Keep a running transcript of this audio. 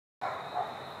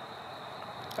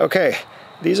Okay,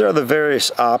 these are the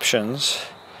various options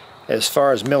as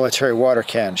far as military water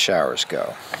can showers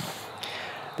go.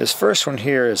 This first one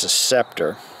here is a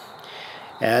scepter,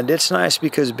 and it's nice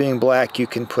because being black you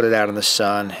can put it out in the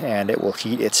sun and it will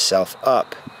heat itself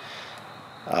up.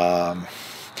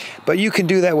 But you can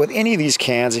do that with any of these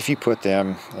cans if you put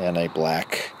them in a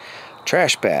black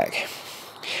trash bag.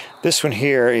 This one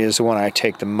here is the one I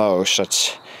take the most.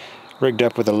 It's rigged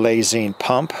up with a Lazine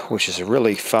pump, which is a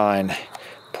really fine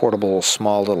portable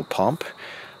small little pump.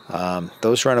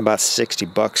 Those run about 60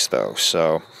 bucks though,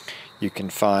 so you can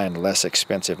find less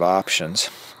expensive options.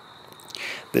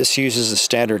 This uses a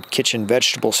standard kitchen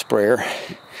vegetable sprayer,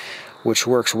 which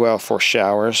works well for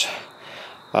showers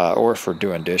or for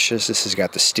doing dishes. This has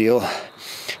got the steel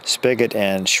spigot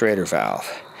and Schrader valve.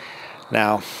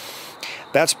 Now,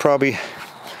 that's probably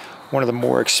one of the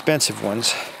more expensive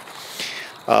ones.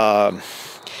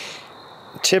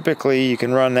 Typically you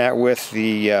can run that with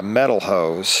the metal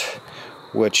hose,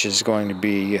 which is going to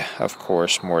be, of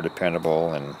course, more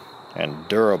dependable and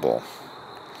durable.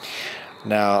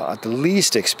 Now, the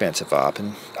least expensive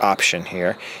option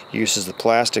here uses the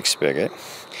plastic spigot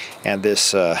and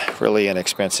this really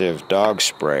inexpensive dog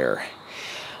sprayer.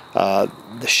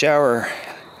 The shower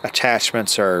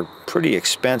attachments are pretty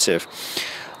expensive.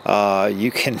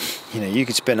 You can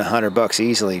spend $100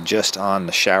 easily just on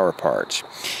the shower parts.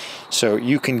 So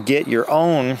you can get your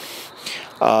own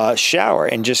shower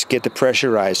and just get the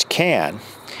pressurized can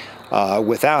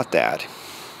without that.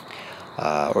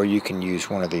 Or you can use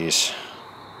one of these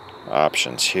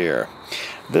options here.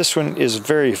 This one is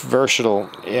very versatile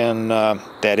in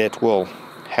that it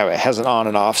has an on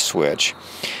and off switch,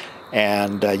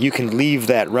 and you can leave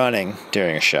that running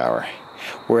during a shower,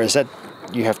 whereas that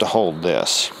you have to hold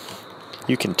this.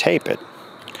 You can tape it,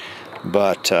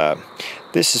 but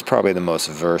this is probably the most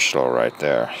versatile right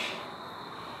there.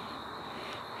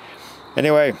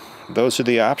 Anyway, those are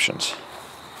the options.